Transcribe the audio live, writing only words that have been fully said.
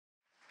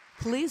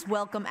Please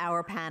welcome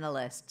our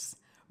panelists.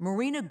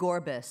 Marina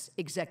Gorbis,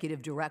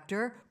 Executive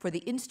Director for the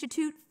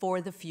Institute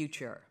for the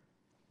Future.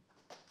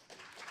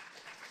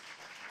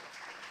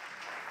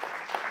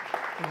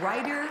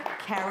 Writer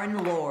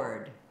Karen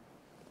Lord.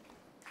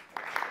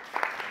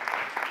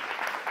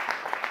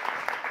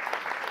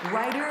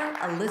 Writer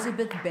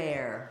Elizabeth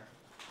Baer.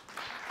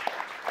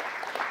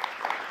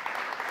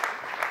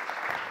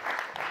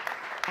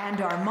 And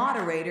our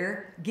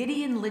moderator,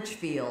 Gideon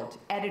Lichfield,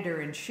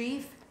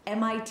 Editor-in-Chief,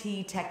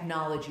 MIT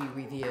Technology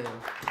Review.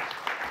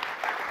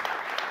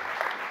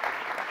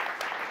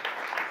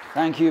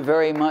 Thank you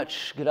very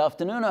much. Good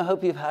afternoon. I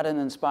hope you've had an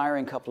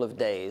inspiring couple of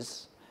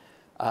days.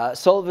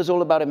 Solve is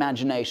all about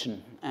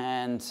imagination,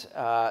 and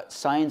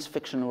science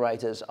fiction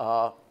writers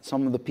are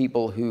some of the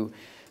people who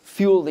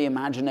fuel the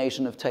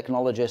imagination of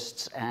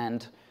technologists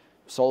and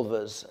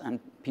solvers and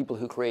people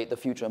who create the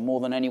future more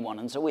than anyone.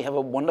 And so we have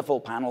a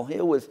wonderful panel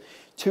here with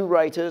two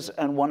writers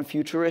and one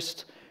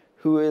futurist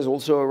who is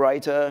also a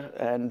writer,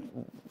 and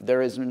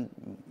there is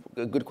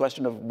a good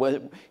question of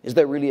is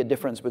there really a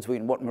difference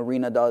between what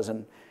Marina does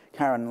and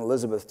Karen and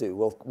Elizabeth do?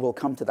 We'll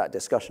come to that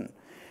discussion.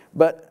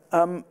 But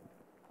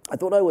I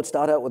thought I would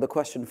start out with a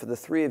question for the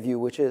three of you,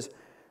 which is,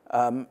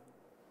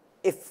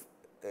 if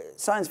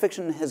science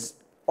fiction is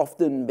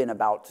often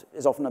about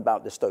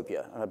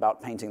dystopia and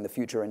about painting the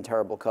future in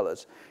terrible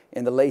colors.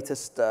 In the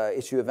latest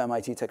issue of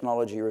MIT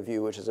Technology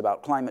Review, which is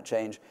about climate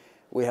change,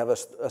 we have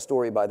a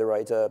story by the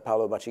writer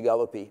Paolo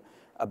Bacigalupi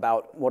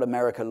about what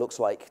America looks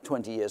like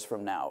 20 years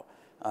from now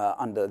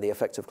under the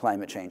effects of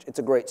climate change. It's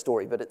a great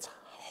story, but it's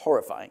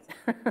horrifying.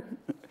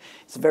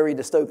 It's very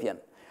dystopian.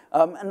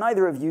 And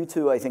neither of you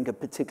two, I think, are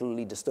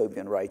particularly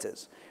dystopian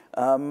writers.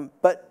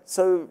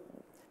 So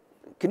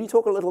can you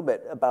talk a little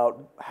bit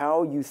about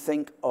how you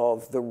think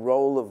of the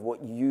role of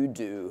what you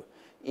do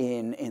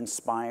in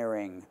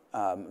inspiring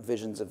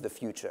visions of the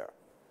future?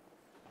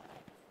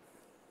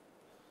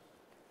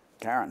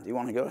 Karen, do you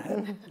want to go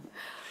ahead?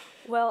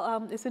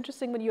 Well, it's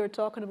interesting when you were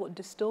talking about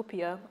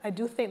dystopia. I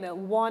do think that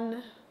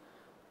one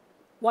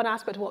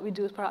aspect of what we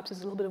do is perhaps is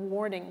a little bit of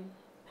warning.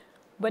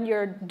 When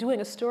you're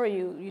doing a story,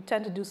 you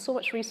tend to do so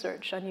much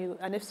research,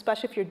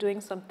 especially if you're doing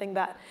something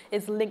that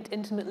is linked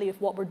intimately with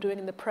what we're doing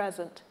in the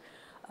present.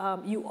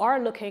 You are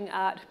looking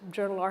at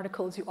journal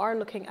articles, you are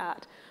looking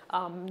at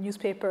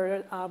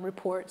newspaper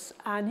reports,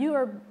 and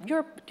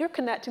you're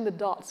connecting the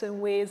dots in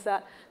ways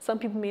that some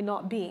people may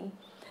not be.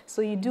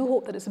 So you do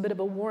hope that it's a bit of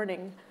a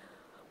warning.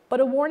 But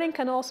a warning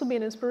can also be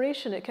an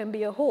inspiration. It can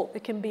be a hope.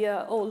 It can be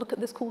a, oh, look at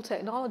this cool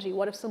technology.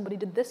 What if somebody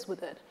did this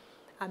with it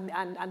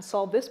and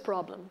solve this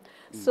problem?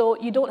 So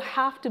you don't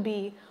have to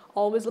be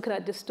always looking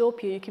at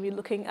dystopia. You can be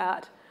looking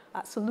at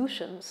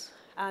solutions.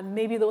 And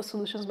maybe those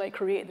solutions might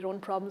create their own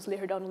problems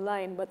later down the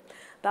line, but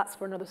that's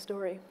for another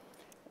story.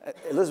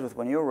 Elizabeth,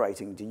 when you're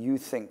writing, do you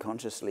think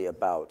consciously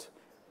about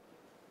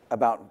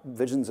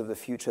visions of the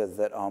future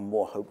that are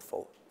more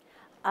hopeful?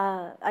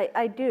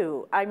 I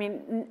do. I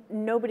mean,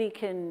 nobody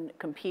can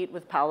compete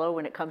with Paolo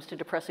when it comes to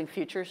depressing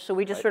futures, so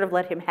we just sort of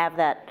let him have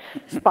that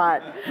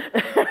spot.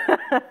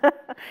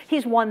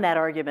 He's won that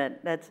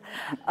argument. But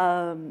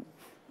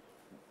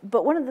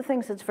one of the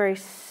things that's very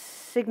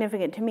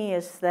significant to me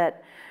is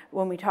that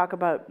when we talk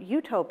about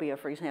utopia,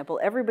 for example,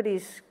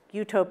 everybody's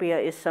utopia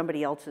is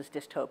somebody else's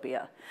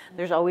dystopia.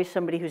 There's always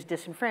somebody who's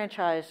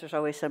disenfranchised. There's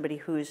always somebody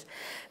whose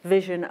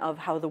vision of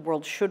how the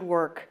world should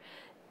work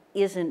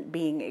isn't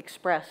being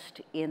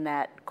expressed in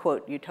that,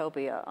 quote,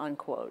 utopia,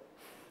 unquote.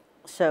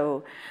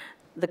 So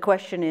the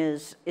question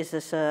is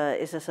this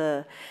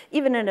a,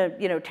 even in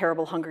a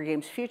terrible Hunger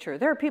Games future,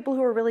 there are people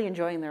who are really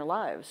enjoying their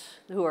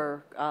lives, who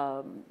are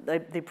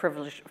the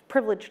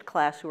privileged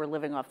class who are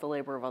living off the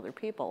labor of other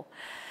people.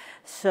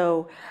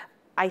 So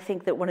I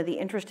think that one of the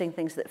interesting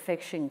things that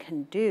fiction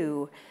can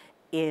do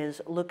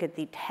is look at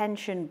the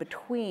tension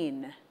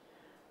between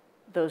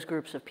those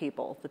groups of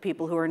people, the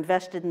people who are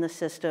invested in the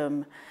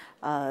system,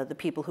 the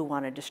people who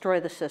want to destroy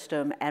the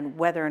system, and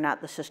whether or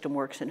not the system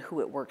works and who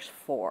it works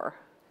for.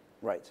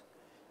 Right.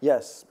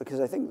 Yes, because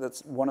I think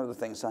that's one of the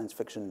things science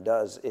fiction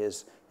does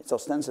is it's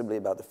ostensibly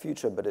about the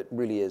future, but it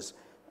really is,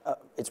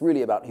 it's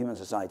really about human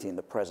society in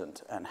the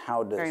present, and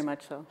how does, very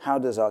much so. How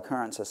does our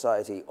current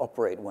society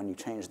operate when you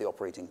change the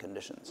operating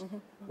conditions? Mm-hmm.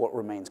 What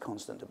remains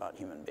constant about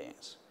human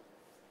beings?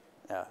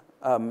 Yeah.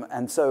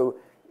 And so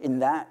in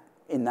that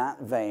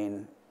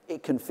vein,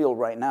 it can feel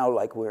right now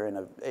like we're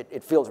in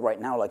it feels right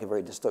now like a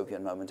very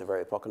dystopian moment, a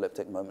very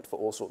apocalyptic moment for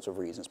all sorts of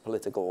reasons,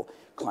 political,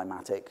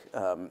 climatic,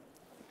 and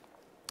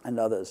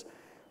others.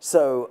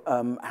 So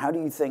how do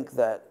you think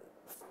that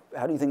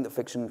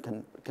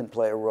fiction can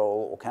play a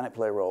role, or can it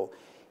play a role,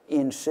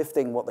 in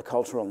shifting what the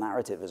cultural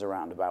narrative is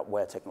around about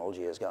where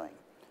technology is going,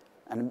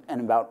 and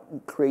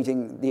about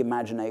creating the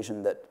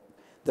imagination that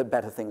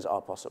better things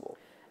are possible?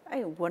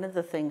 I think one of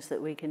the things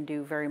that we can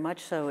do very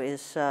much so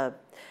is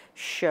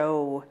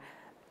show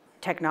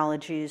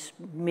technologies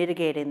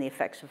mitigating the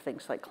effects of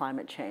things like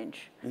climate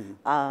change.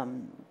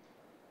 Mm-hmm.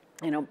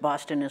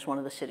 Boston is one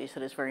of the cities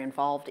that is very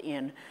involved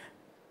in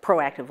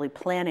proactively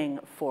planning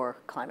for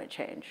climate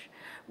change.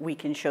 We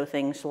can show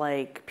things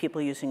like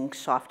people using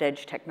soft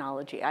edge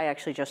technology. I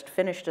actually just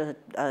finished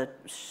a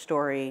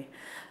story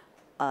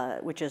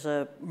which is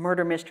a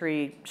murder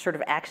mystery sort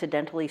of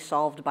accidentally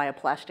solved by a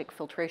plastic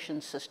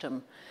filtration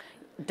system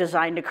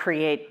designed to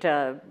create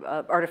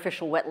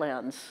artificial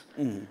wetlands.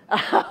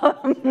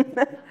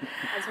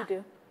 As you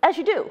do. As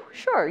you do,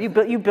 sure.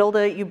 You build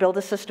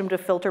a system to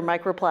filter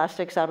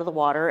microplastics out of the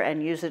water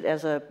and use it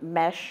as a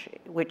mesh,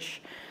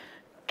 which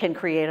can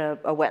create a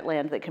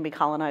wetland that can be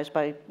colonized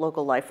by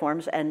local life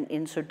forms. And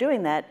in so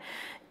doing that,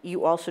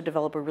 you also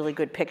develop a really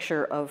good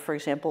picture of, for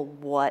example,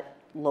 what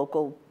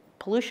local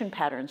pollution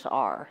patterns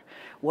are,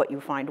 what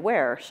you find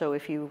where. So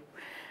if you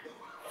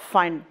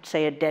find,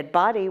 say, a dead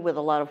body with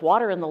a lot of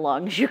water in the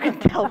lungs, you can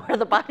tell where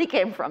the body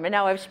came from. And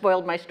now I've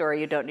spoiled my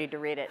story. You don't need to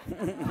read it.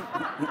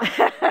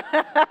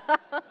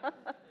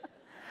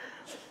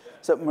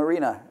 So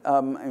Marina,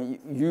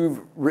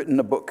 you've written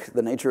a book,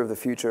 The Nature of the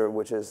Future,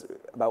 which is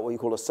about what you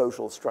call a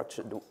social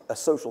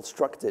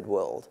structured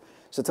world.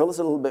 So tell us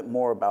a little bit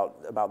more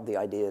about the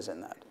ideas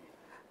in that.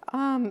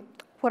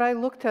 What I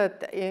looked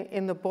at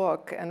in the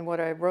book and what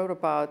I wrote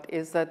about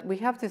is that we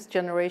have this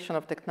generation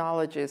of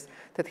technologies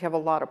that have a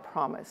lot of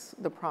promise.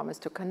 The promise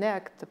to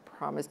connect, the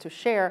promise to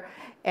share,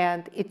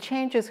 and it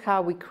changes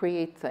how we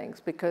create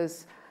things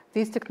because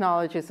these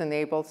technologies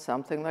enable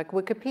something like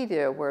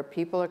Wikipedia, where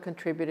people are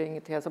contributing,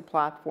 it has a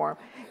platform,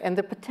 and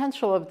the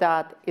potential of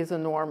that is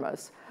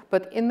enormous.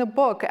 But in the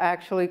book, I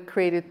actually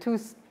created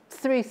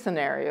three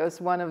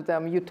scenarios, one of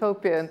them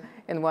utopian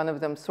and one of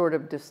them sort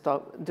of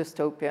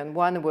dystopian.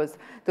 One was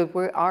that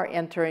we are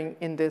entering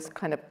in this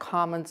kind of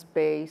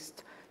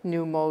commons-based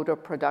new mode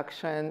of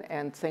production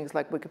and things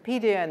like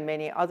Wikipedia and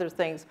many other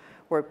things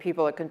where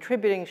people are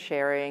contributing,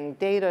 sharing,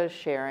 data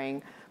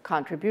sharing,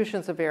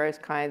 contributions of various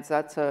kinds.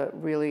 That's a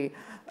really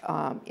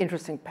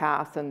interesting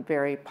path and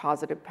very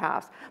positive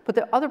path. But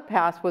the other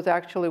path was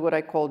actually what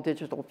I call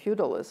digital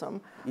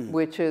feudalism,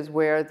 which is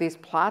where these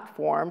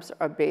platforms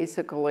are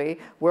basically,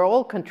 we're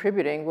all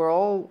contributing, we're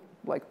all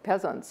like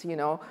peasants, you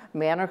know,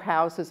 manor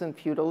houses in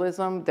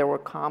feudalism, there were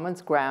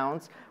commons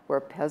grounds where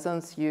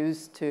peasants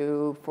used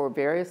to, for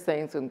various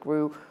things, and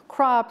grew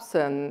crops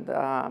and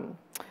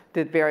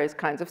did various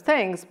kinds of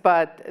things,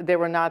 but they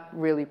were not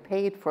really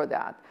paid for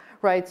that.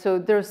 Right, so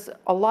there's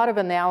a lot of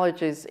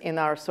analogies in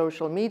our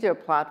social media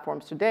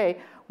platforms today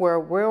where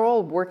we're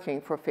all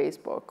working for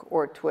Facebook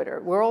or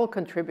Twitter. We're all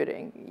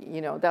contributing.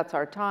 You know, that's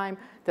our time,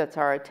 that's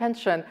our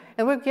attention,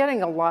 and we're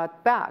getting a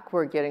lot back.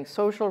 We're getting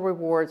social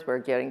rewards, we're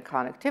getting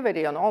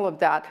connectivity and all of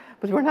that,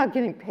 but we're not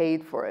getting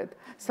paid for it.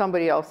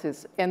 Somebody else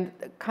is, and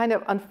kind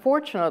of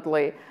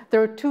unfortunately,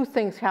 there are two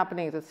things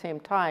happening at the same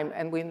time,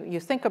 and when you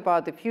think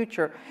about the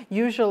future,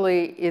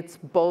 usually it's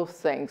both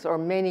things or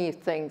many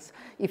things.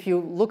 If you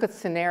look at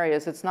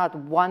scenarios, it's not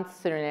one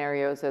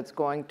scenario that's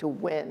going to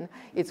win.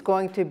 It's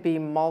going to be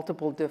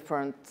multiple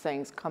different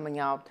things coming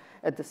out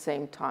at the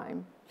same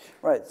time.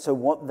 Right, so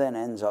what then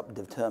ends up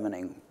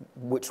determining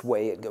which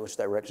way it goes, which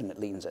direction it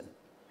leans in?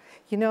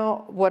 You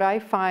know, what I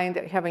find,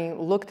 having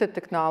looked at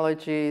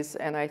technologies,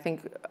 and I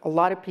think a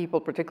lot of people,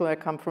 particularly I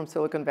come from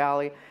Silicon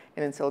Valley,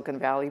 and in Silicon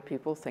Valley,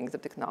 people think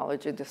that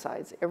technology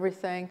decides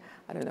everything.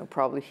 I don't know,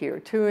 probably here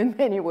too in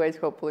many ways,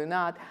 hopefully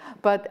not.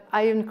 But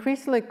I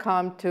increasingly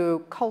come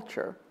to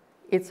culture.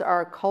 It's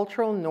our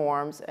cultural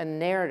norms and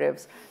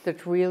narratives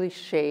that really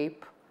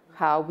shape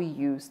how we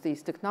use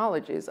these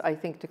technologies. I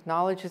think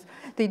technologies,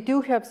 they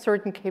do have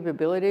certain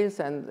capabilities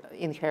and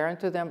inherent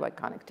to them, like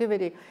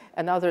connectivity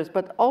and others,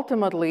 but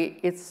ultimately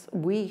it's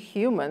we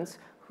humans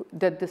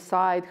that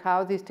decide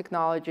how these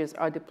technologies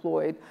are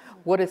deployed,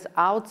 what is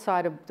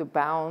outside of the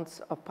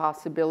bounds of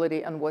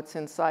possibility and what's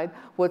inside,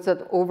 what's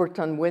that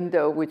Overton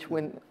window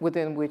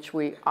within which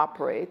we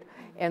operate.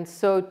 And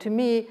so to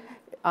me,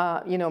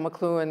 you know,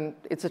 McLuhan,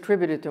 it's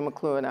attributed to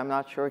McLuhan. I'm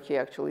not sure he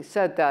actually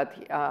said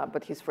that,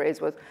 but his phrase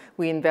was,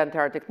 we invent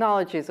our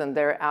technologies and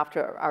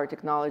thereafter our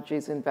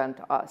technologies invent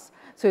us.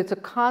 So it's a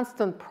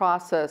constant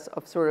process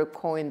of sort of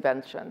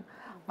co-invention.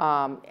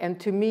 And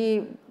to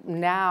me,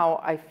 now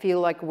I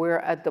feel like we're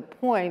at the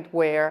point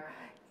where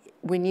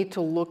we need to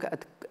look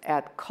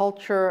at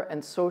culture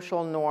and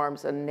social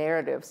norms and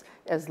narratives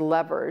as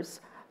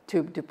levers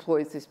to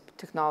deploy these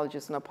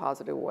technologies in a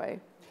positive way.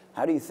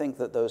 How do you think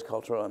that those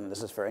cultural, and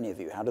this is for any of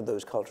you, how did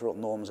those cultural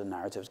norms and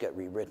narratives get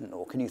rewritten?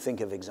 Or can you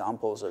think of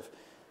examples of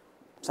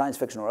science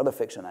fiction or other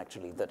fiction,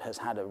 actually, that has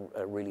had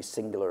a really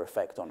singular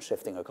effect on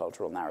shifting a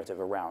cultural narrative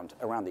around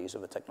the use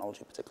of the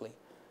technology, particularly?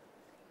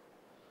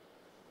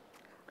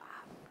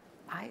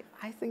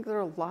 I think there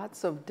are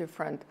lots of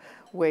different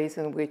ways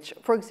in which,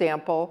 for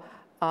example,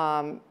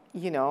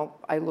 you know,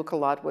 I look a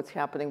lot what's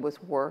happening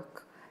with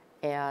work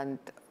and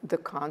the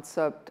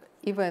concept,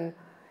 even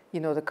you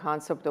know, the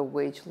concept of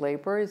wage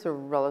labor is a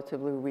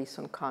relatively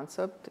recent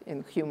concept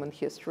in human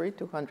history,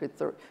 200,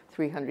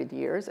 300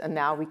 years. And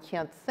now we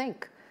can't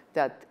think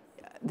that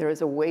there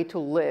is a way to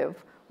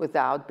live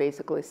without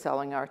basically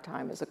selling our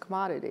time as a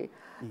commodity.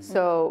 Mm-hmm.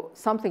 So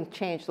something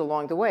changed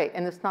along the way.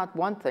 And it's not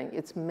one thing,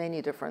 it's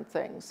many different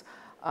things.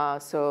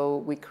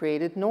 So we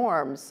created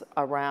norms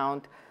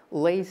around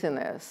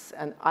laziness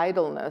and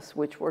idleness,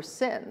 which were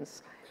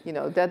sins. You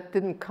know, that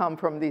didn't come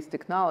from these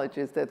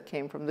technologies, that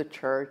came from the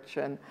church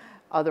and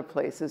other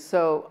places.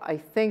 So I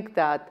think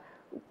that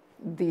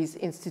these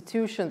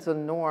institutions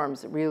and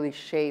norms really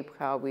shape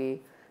how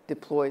we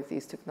deploy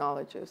these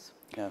technologies.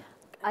 Yeah.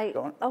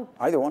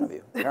 Either one of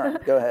you. Karen,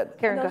 go ahead.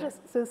 Karen, go ahead.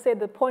 Just to say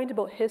the point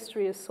about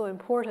history is so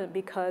important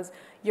because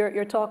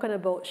you're talking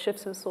about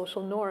shifts in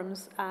social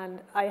norms,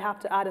 and I have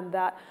to add in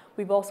that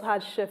we've also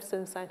had shifts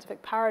in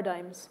scientific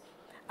paradigms.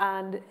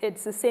 And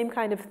it's the same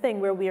kind of thing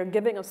where we are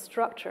giving a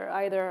structure,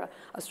 either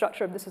a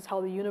structure of this is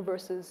how the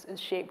universe is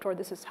shaped, or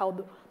this is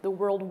how the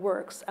world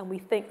works, and we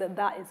think that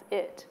that is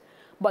it.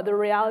 But the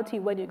reality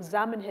when you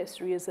examine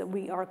history is that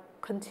we are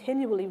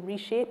continually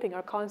reshaping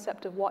our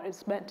concept of what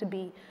is meant to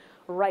be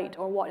right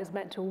or what is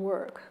meant to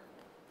work.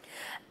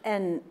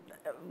 And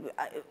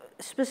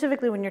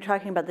specifically when you're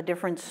talking about the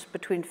difference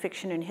between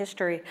fiction and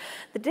history,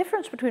 the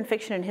difference between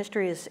fiction and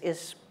history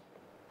is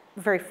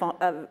very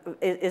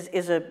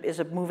is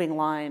a moving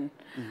line,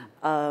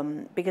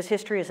 because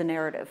history is a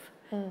narrative,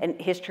 and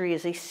history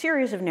is a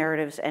series of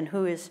narratives, and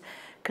who is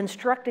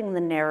constructing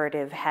the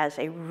narrative has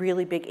a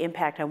really big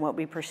impact on what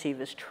we perceive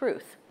as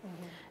truth,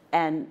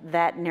 and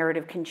that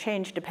narrative can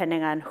change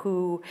depending on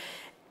who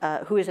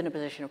is in a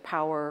position of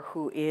power,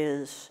 who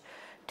is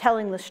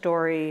telling the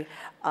story,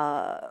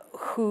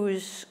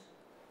 whose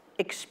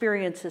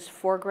experience is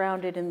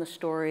foregrounded in the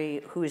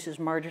story, whose is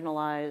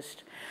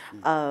marginalized.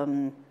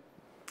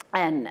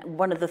 And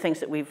one of the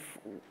things that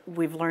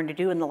we've learned to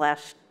do in the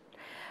last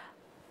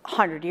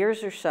 100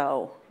 years or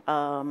so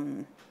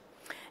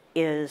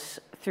is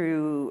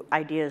through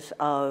ideas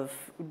of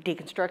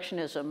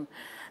deconstructionism,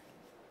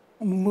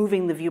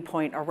 moving the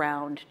viewpoint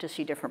around to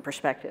see different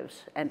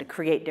perspectives and to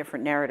create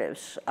different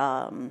narratives,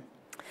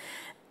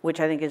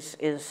 which I think is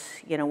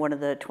one of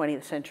the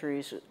 20th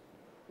century's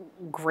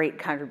great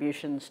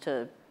contributions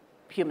to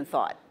human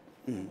thought.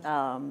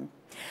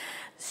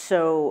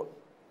 So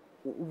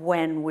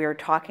when we're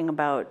talking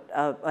about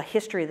a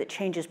history that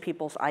changes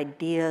people's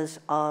ideas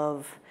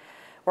of,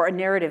 or a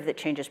narrative that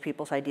changes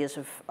people's ideas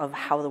of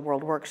how the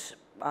world works,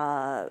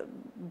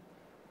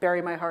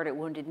 Bury My Heart at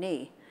Wounded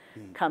Knee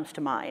comes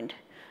to mind.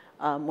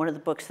 One of the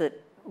books that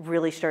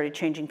really started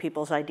changing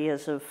people's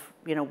ideas of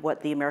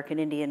what the American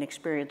Indian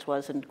experience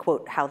was, and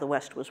quote, how the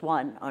West was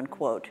won,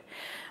 unquote,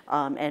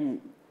 and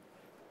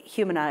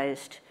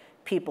humanized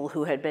people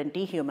who had been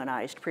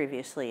dehumanized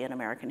previously in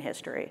American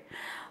history.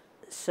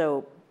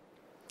 So,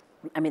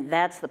 I mean,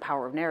 that's the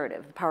power of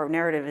narrative. The power of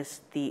narrative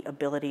is the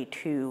ability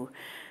to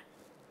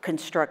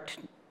construct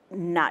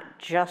not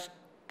just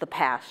the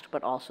past,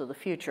 but also the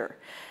future.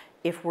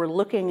 If we're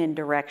looking in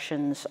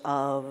directions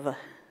of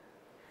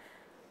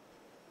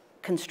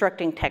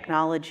constructing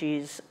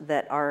technologies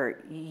that are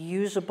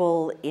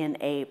usable in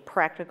a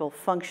practical,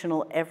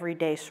 functional,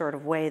 everyday sort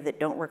of way that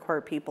don't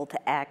require people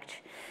to act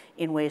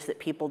in ways that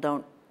people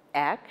don't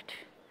act,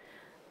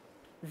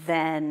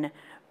 then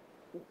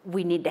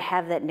we need to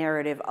have that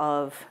narrative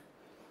of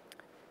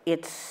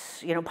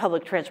it's,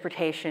 public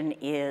transportation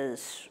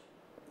is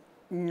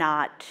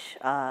not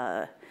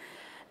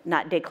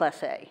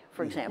déclassé,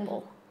 for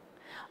example.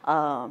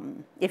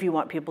 If you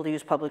want people to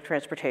use public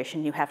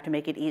transportation, you have to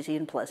make it easy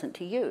and pleasant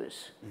to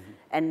use,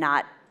 and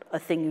not a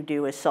thing you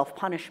do as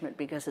self-punishment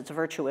because it's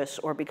virtuous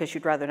or because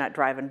you'd rather not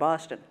drive in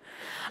Boston.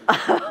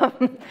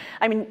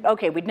 I mean,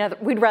 okay,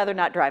 we'd rather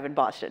not drive in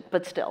Boston,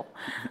 but still.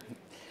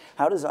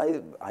 How does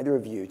either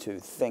of you to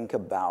think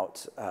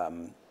about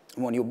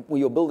when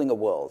you're building a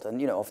world,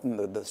 and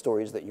often the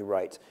stories that you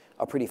write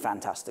are pretty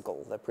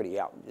fantastical. They're pretty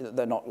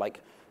they're not like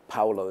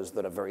Paulo's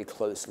that are very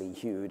closely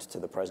hewed to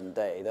the present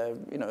day.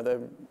 They're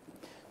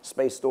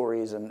space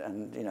stories, and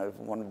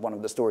one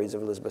of the stories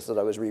of Elizabeth that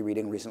I was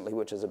rereading recently,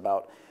 which is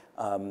about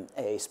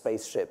a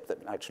spaceship that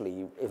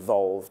actually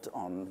evolved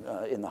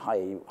in the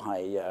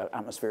high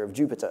atmosphere of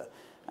Jupiter,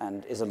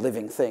 and is a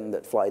living thing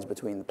that flies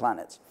between the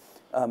planets.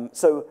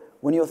 So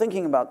when you're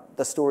thinking about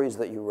the stories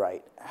that you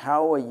write,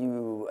 how are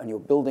you, and you're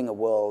building a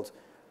world,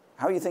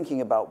 how are you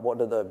thinking about what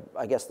are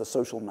the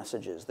social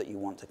messages that you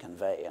want to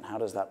convey, and how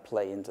does that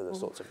play into the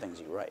sorts of things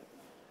you write?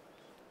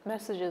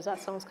 Messages,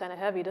 that sounds kind of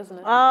heavy, doesn't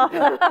it?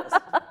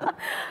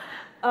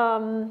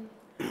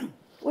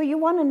 Well, you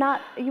want to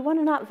not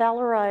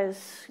valorize.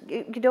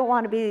 You don't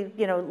want to be,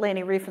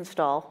 Leni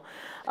Riefenstahl.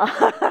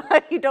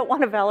 You don't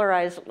want to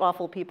valorize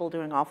awful people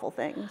doing awful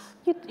things.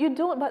 You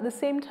don't, but at the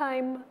same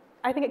time,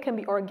 I think it can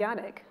be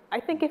organic. I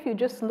think if you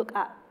just look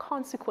at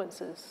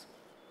consequences,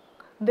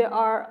 there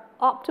are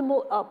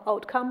optimal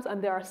outcomes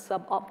and there are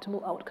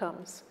suboptimal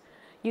outcomes.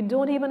 You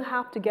don't even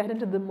have to get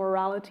into the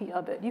morality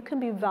of it. You can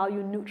be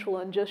value neutral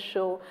and just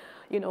show,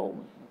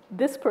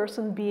 this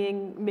person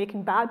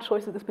making bad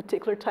choices at this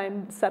particular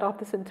time set off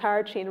this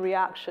entire chain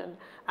reaction,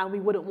 and we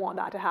wouldn't want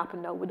that to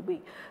happen now, would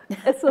we?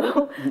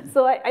 So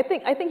I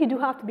think you do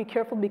have to be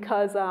careful,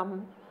 because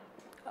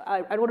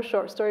I wrote a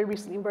short story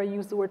recently where I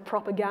used the word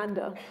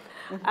propaganda,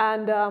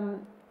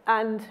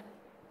 and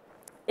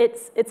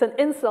it's an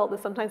insult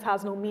that sometimes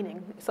has no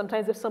meaning.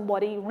 Sometimes if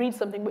somebody reads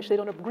something which they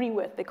don't agree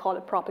with, they call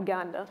it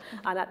propaganda,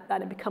 and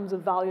that it becomes a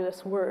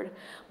valueless word.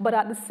 But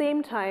at the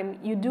same time,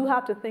 you do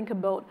have to think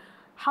about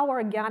how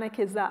organic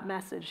is that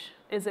message?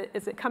 Is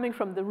it coming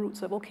from the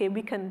roots of, okay,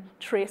 we can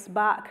trace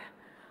back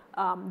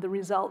the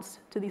results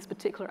to these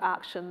particular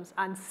actions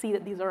and see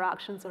that these are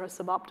actions that are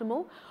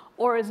suboptimal?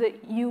 Or is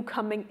it you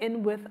coming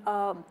in with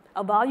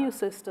a value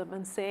system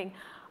and saying,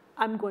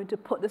 I'm going to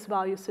put this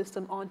value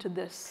system onto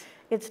this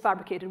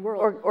fabricated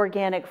world?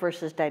 Organic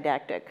versus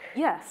didactic.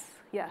 Yes,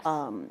 yes.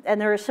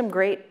 And there is some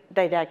great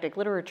didactic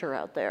literature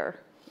out there,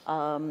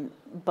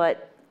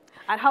 but...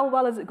 And how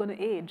well is it going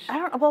to age? I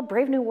don't know, well,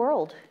 Brave New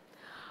World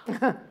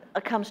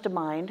comes to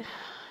mind.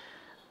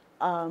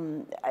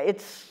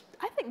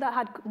 I think that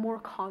had more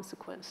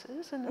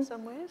consequences in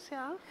some ways,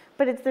 yeah.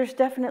 But there's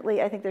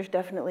definitely, I think there's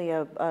definitely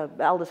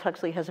Aldous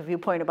Huxley has a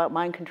viewpoint about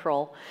mind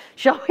control,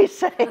 shall we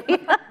say.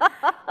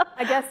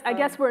 I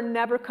guess we're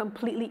never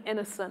completely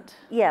innocent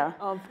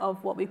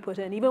of what we put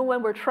in. Even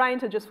when we're trying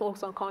to just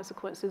focus on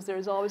consequences,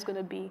 there's always going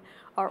to be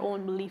our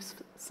own beliefs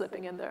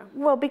slipping in there.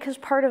 Well, because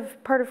part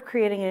of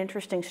creating an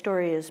interesting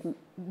story is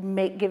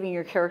giving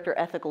your character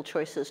ethical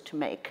choices to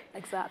make.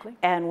 Exactly.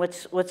 And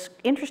what's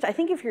interesting, I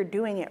think if you're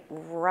doing it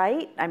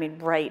right, I mean,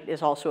 right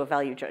is also a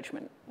value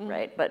judgment,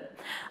 right? But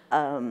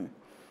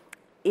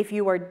if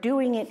you are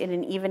doing it in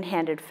an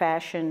even-handed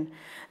fashion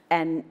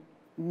and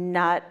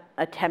not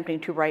attempting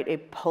to write a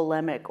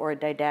polemic or a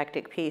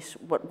didactic piece,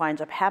 what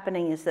winds up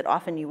happening is that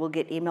often you will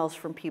get emails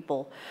from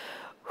people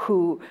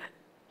who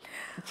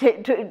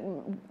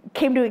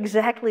came to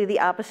exactly the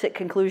opposite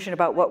conclusion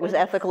about what was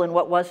ethical and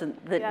what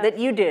wasn't that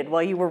you did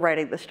while you were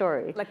writing the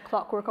story. Like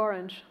Clockwork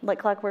Orange. Like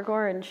Clockwork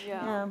Orange,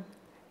 yeah.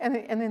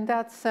 And in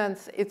that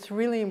sense, it's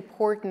really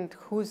important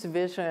whose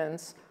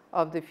visions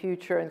of the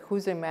future and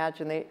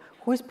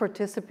who's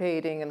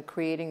participating in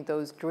creating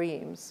those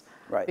dreams.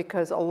 Right.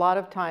 Because a lot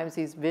of times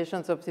these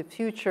visions of the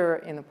future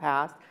in the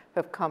past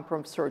have come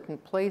from certain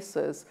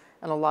places,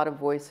 and a lot of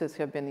voices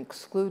have been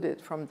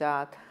excluded from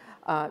that.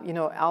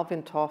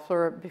 Alvin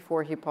Toffler,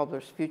 before he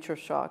published Future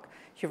Shock,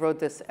 he wrote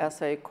this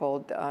essay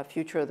called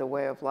Future, the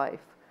Way of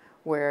Life,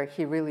 where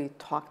he really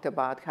talked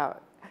about how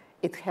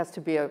it has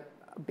to be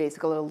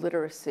basically a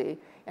literacy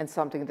and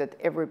something that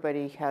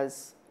everybody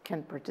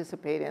can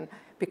participate in,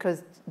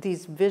 because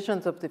these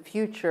visions of the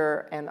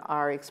future and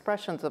our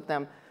expressions of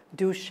them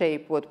do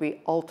shape what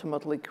we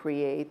ultimately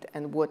create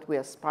and what we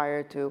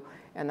aspire to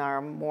and our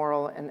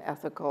moral and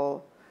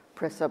ethical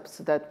precepts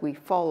that we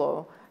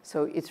follow.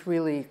 So it's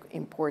really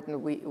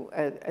important.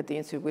 At the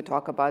Institute, we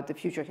talk about the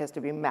future has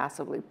to be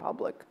massively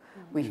public.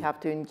 We have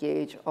to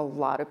engage a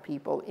lot of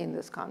people in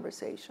this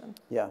conversation.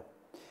 Yeah.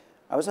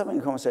 I was having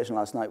a conversation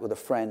last night with a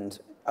friend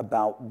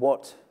about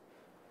what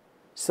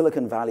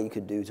Silicon Valley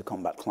could do to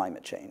combat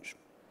climate change.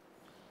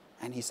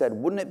 And he said,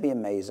 wouldn't it be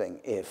amazing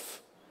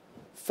if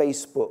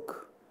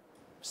Facebook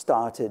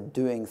started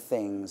doing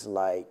things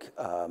like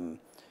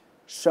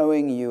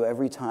showing you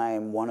every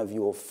time one of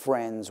your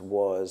friends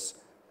was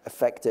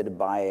affected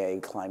by a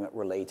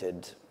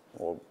climate-related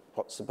or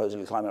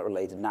supposedly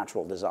climate-related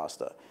natural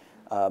disaster,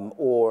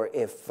 or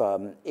if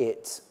in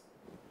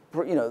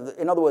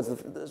other words,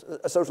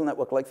 a social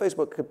network like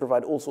Facebook could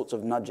provide all sorts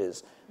of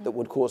nudges that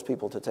would cause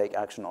people to take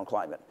action on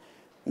climate.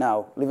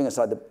 Now, leaving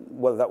aside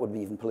whether that would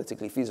be even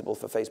politically feasible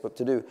for Facebook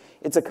to do,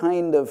 it's a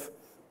kind of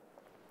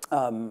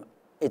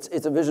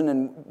it's a vision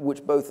in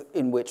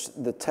which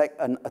a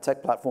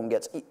tech platform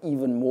gets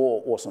even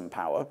more awesome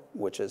power,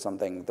 which is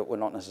something that we're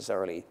not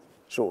necessarily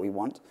sure we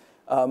want,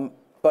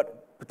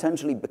 but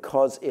potentially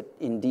because it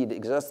indeed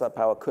exerts that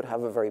power could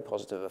have a very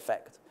positive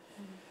effect.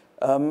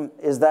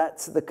 Is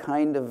that the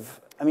kind of,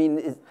 I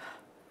mean,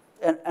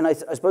 I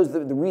suppose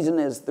the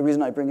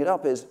reason I bring it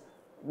up is,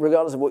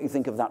 regardless of what you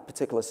think of that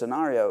particular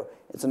scenario,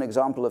 it's an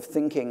example of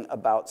thinking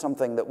about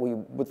something that we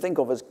would think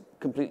of as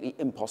completely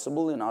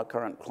impossible in our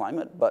current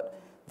climate, but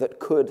that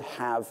could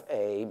have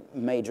a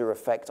major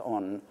effect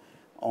on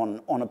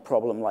a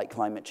problem like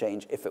climate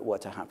change if it were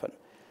to happen.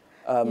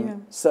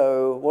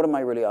 So what am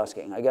I really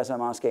asking? I guess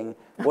I'm asking,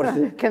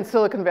 can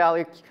Silicon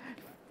Valley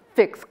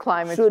fix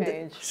climate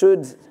change?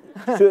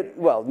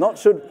 Well,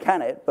 not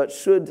can it, but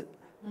should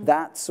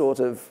that sort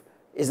of,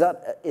 is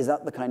that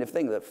the kind of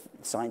thing that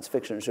science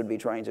fiction should be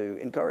trying to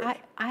encourage?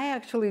 I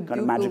actually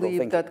do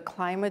believe that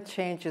climate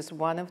change is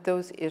one of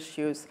those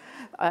issues.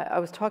 I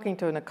was talking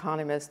to an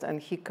economist,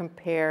 and he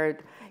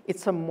compared,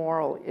 it's a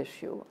moral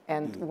issue.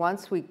 And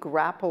once we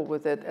grapple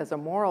with it as a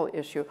moral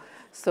issue,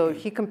 so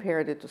he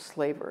compared it to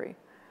slavery.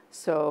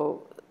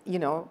 So,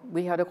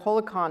 we had a whole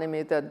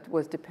economy that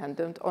was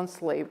dependent on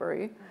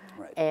slavery.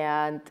 Right.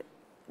 And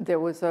there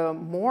was a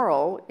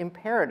moral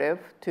imperative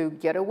to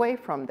get away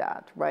from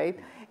that, right?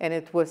 And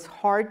it was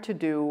hard to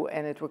do,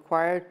 and it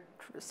required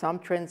some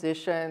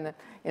transition.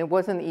 It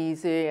wasn't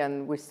easy,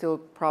 and we're still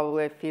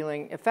probably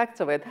feeling effects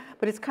of it.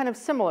 But it's kind of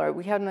similar.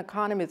 We had an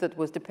economy that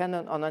was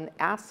dependent on an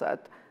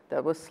asset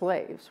that was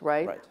slaves,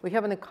 right? Right. We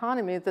have an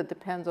economy that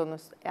depends on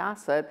this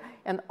asset,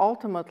 and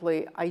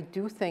ultimately, I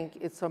do think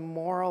it's a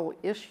moral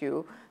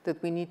issue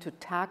that we need to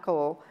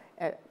tackle.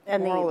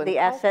 And the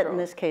asset in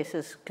this case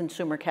is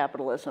consumer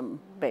capitalism,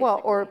 basically.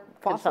 Well, or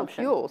fossil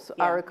consumption. fuels.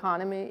 Yeah. Our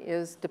economy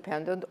is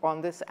dependent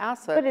on this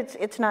asset. But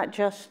it's not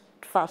just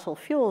fossil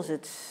fuels,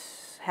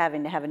 it's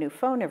having to have a new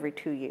phone every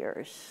 2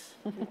 years,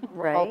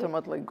 right?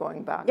 Ultimately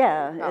going back.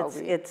 Yeah, to how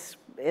it's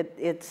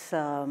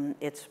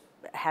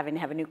having to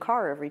have a new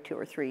car every 2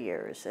 or 3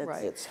 years.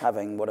 Right. It's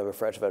having whatever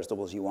fresh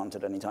vegetables you want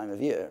at any time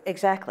of year.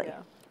 Exactly. Yeah.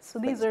 So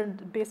these are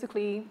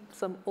basically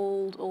some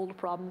old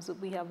problems that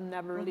we have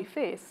never really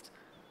faced.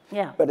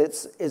 Yeah. But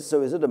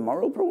so is it a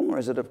moral problem, or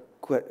is it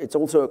it's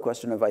also a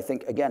question of, I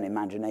think, again,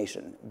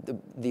 imagination,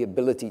 the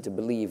ability to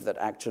believe that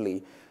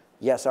actually,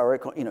 yes,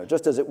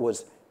 just as it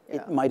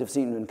might have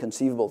seemed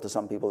inconceivable to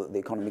some people that the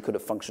economy could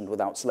have functioned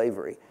without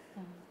slavery.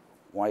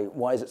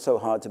 Why is it so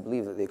hard to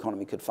believe that the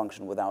economy could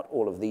function without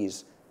all of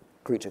these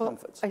creature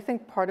comforts? I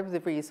think part of the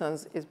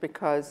reasons is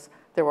because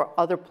there were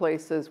other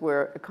places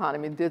where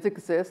economy did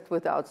exist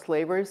without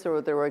slavery,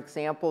 so there were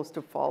examples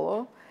to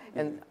follow,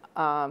 and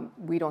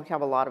we don't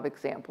have a lot of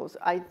examples.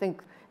 I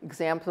think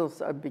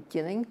examples are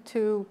beginning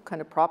to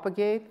kind of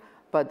propagate,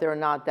 but there are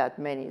not that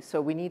many.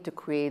 So we need to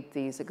create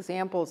these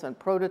examples and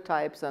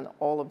prototypes and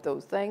all of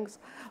those things.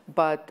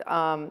 But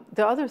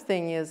the other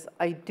thing is,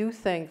 I do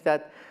think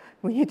that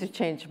we need to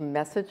change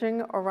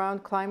messaging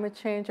around climate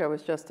change. I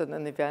was just at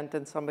an event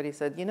and somebody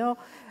said,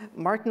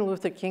 Martin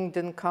Luther King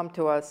didn't come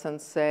to us and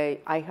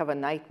say, I have a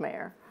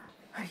nightmare.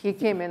 He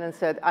came in and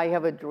said, I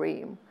have a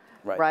dream,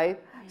 right?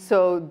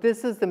 So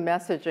this is the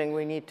messaging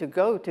we need to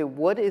go to.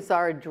 What is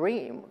our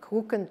dream?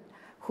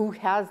 Who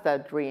has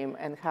that dream,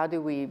 and how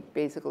do we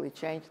basically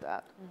change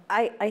that?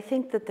 I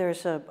think that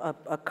there's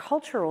a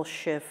cultural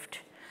shift,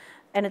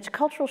 and it's a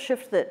cultural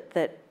shift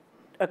that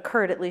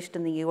occurred, at least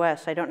in the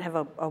US. I don't have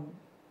a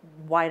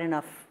wide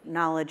enough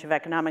knowledge of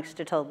economics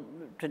to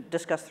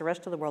discuss the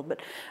rest of the world, but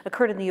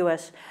occurred in the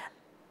US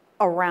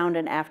around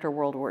and after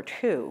World War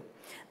II.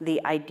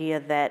 The idea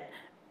that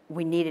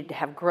we needed to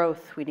have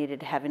growth, we needed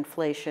to have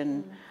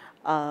inflation,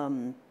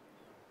 and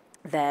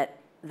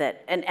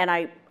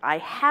I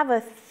have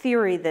a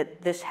theory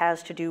that this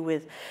has to do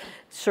with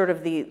sort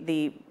of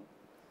the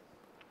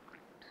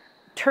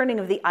turning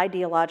of the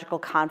ideological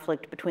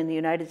conflict between the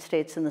United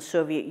States and the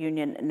Soviet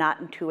Union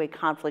not into a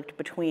conflict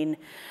between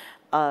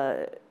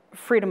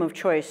freedom of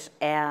choice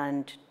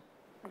and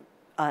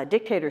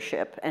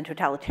dictatorship and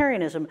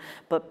totalitarianism,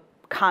 but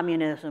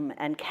communism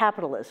and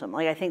capitalism.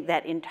 Like, I think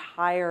that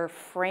entire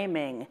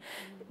framing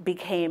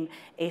became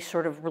a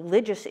sort of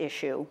religious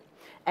issue,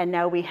 and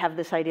now we have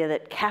this idea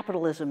that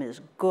capitalism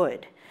is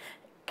good.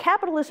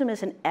 Capitalism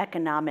is an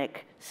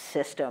economic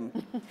system.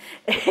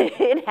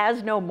 It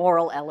has no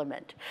moral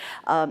element.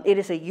 It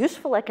is a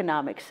useful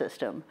economic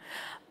system,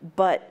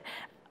 but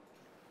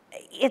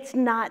it's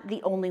not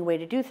the only way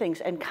to do things,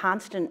 and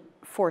constant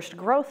forced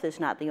growth is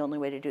not the only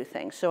way to do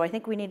things. So I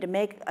think we need to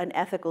make an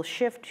ethical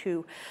shift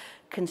to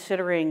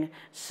considering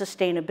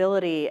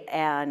sustainability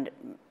and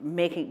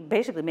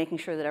basically making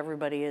sure that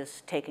everybody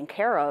is taken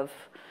care of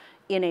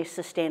in a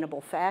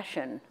sustainable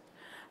fashion.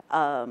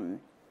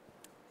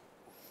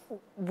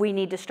 We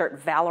need to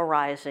start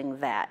valorizing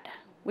that,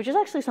 which is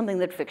actually something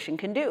that fiction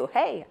can do.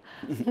 Hey,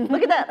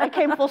 look at that, I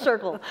came full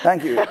circle.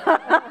 Thank you. Well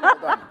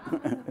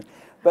done.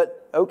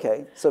 But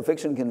okay, so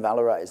fiction can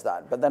valorize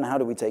that, but then how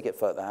do we take it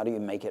further? How do you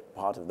make it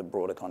part of the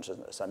broader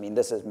consciousness? I mean,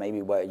 this is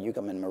maybe where you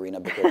come in, Marina,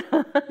 because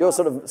you're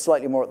sort of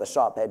slightly more at the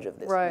sharp edge of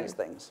these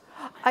things.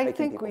 I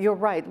think you're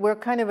right. We're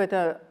kind of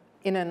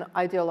in an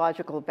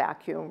ideological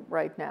vacuum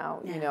right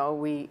now. Yeah.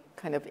 We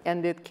kind of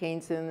ended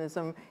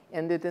Keynesianism,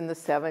 ended in the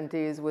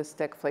 70s with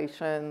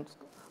stagflation,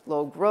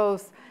 low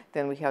growth.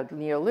 Then we had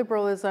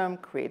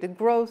neoliberalism, created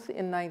growth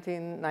in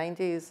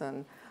 1990s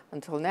and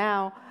until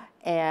now.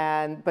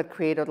 But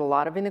created a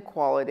lot of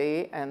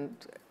inequality and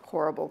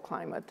horrible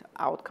climate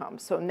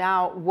outcomes. So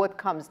now, what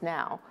comes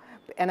now?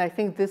 And I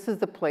think this is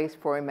the place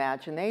for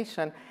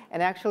imagination.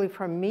 And actually,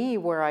 for me,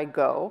 where I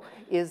go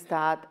is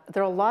that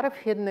there are a lot of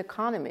hidden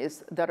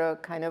economies that are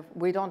kind of,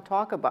 we don't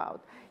talk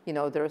about.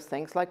 There's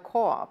things like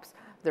co-ops.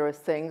 There are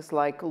things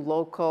like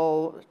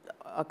local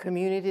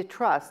community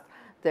trust.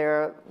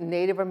 There are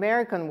Native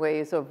American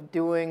ways of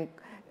doing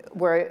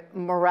where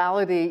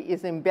morality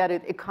is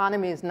embedded.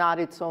 Economy is not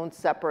its own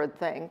separate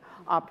thing,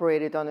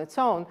 operated on its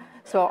own.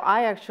 So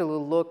I actually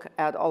look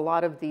at a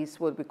lot of these,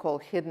 what we call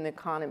hidden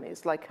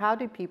economies. Like, how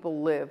do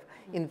people live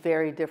in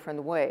very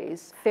different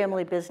ways?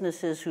 Family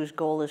businesses whose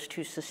goal is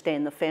to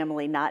sustain the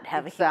family, not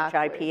have a huge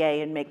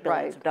IPA and make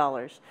billions of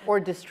dollars. Or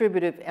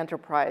distributive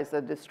enterprise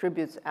that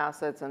distributes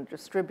assets and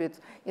distributes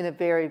in a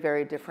very,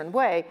 very different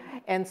way.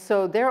 And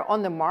so they're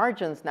on the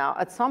margins now.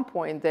 At some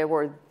point, they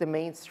were the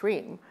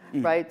mainstream,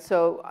 right?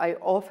 So I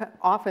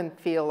often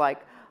feel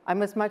like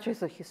I'm as much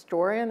as a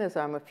historian as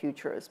I'm a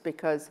futurist,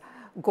 because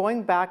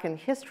going back in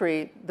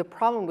history, the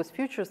problem with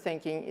future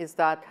thinking is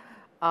that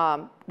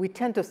we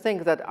tend to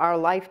think that our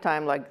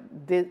lifetime, like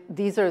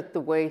these are the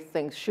way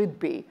things should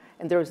be,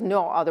 and there's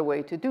no other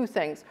way to do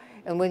things.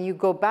 And when you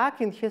go back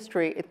in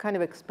history, it kind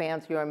of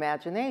expands your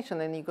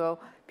imagination, and you go,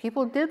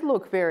 people did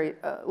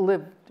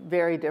live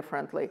very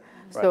differently.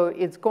 Right. So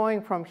it's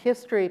going from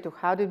history to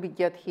how did we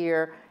get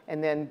here,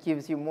 and then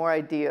gives you more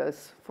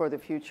ideas for the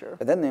future.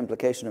 But then the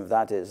implication of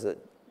that is that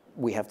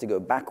we have to go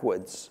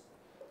backwards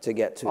to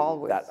get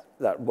to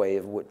that way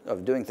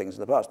of doing things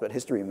in the past, but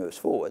history moves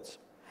forwards.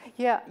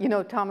 Yeah, you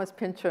know, Thomas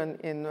Pynchon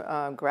in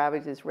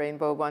Gravity's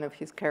Rainbow, one of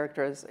his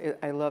characters,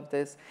 I love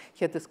this,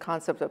 he had this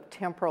concept of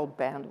temporal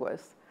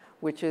bandwidth,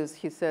 which is,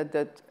 he said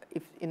that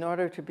in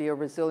order to be a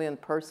resilient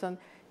person,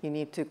 you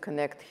need to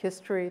connect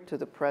history to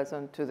the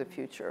present, to the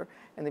future.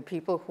 And the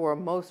people who are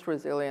most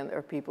resilient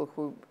are people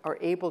who are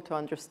able to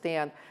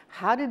understand,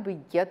 how did we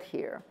get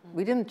here?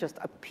 We didn't just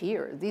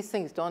appear. These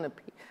things don't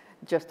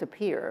just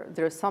appear.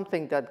 There's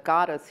something that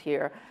got us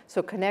here.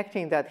 So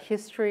connecting that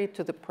history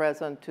to the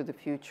present, to the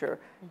future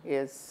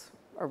is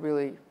a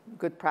really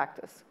good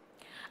practice.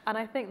 And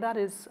I think that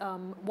is,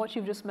 what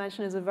you've just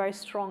mentioned is a very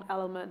strong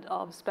element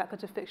of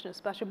speculative fiction,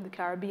 especially with the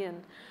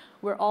Caribbean.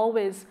 We're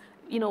always,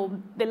 you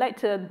know, they like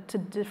to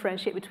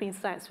differentiate between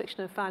science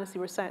fiction and fantasy,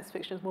 where science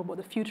fiction is more about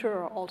the future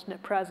or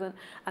alternate present,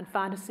 and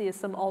fantasy is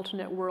some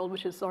alternate world,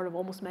 which is sort of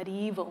almost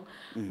medieval.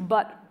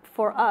 But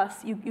for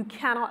us, you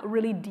cannot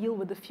really deal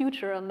with the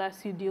future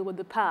unless you deal with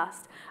the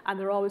past, and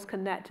they're always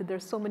connected.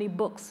 There's so many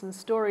books and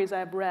stories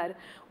I've read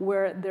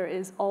where there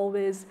is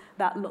always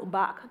that look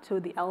back to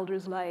the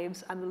elders'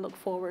 lives and the look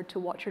forward to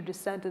what your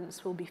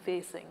descendants will be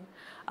facing.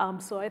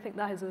 So I think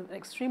that is an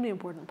extremely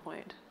important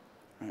point.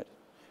 Right.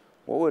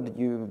 What would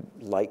you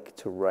like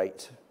to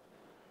write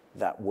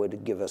that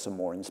would give us a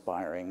more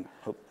inspiring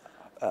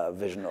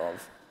vision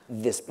of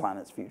this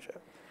planet's future?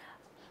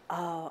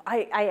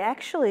 I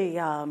actually,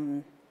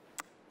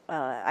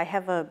 I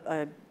have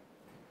a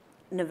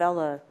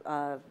novella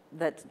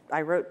that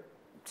I wrote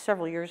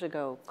several years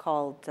ago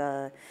called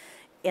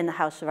In the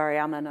House of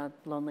Ariamna,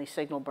 Lonely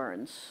Signal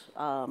Burns,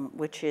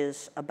 which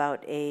is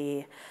about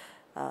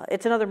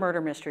it's another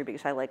murder mystery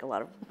because I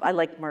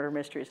like murder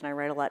mysteries and I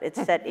write a lot.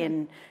 It's set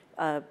in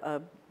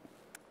a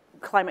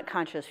climate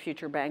conscious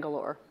future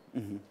Bangalore,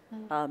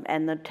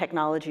 and the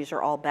technologies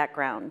are all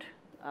background,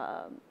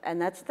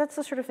 and that's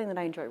the sort of thing that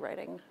I enjoy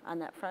writing on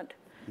that front.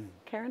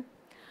 Karen?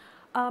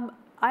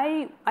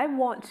 I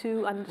want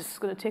to, I'm just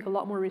going to take a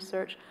lot more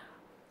research,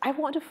 I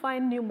want to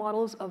find new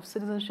models of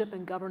citizenship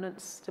and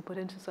governance to put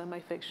into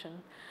semi-fiction.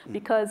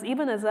 Because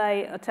even as I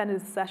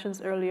attended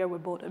sessions earlier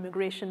with both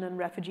immigration and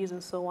refugees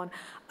and so on,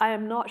 I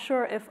am not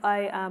sure if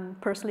I am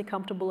personally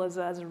comfortable as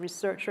a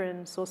researcher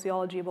in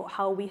sociology about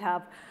how we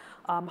have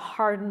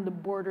hardened the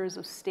borders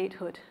of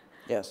statehood.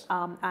 Yes.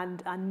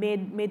 And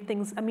made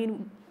things, I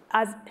mean,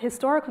 as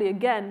historically,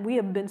 again, we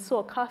have been so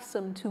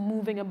accustomed to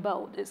moving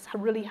about. It's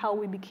really how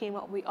we became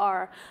what we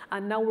are.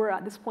 And now we're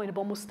at this point of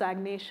almost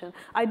stagnation.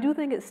 I do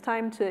think it's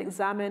time to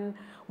examine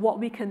what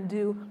we can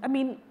do. I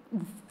mean,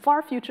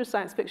 far future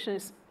science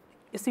fiction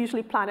it's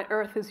usually planet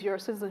Earth is your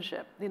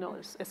citizenship. You know,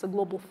 it's a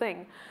global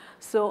thing.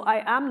 So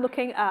I am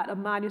looking at a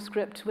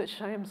manuscript,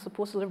 which I am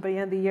supposed to deliver by the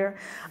end of the year,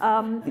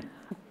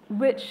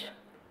 which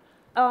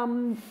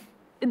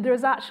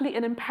there's actually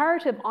an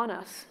imperative on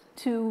us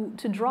to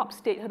drop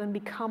statehood and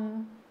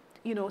become,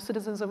 you know,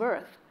 citizens of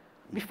Earth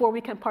before we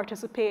can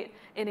participate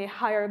in a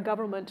higher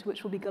government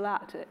which will be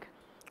galactic.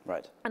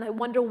 Right. And I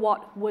wonder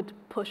what would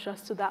push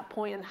us to that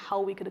point and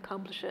how we could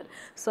accomplish it.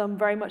 So I'm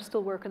very much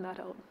still working that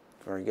out.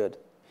 Very good.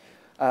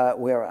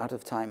 We are out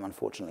of time,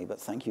 unfortunately,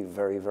 but thank you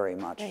very, very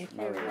much. Thank you.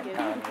 Marina, Thank you.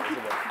 Karen,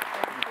 Elizabeth.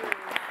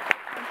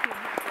 Thank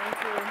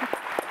you. Thank you.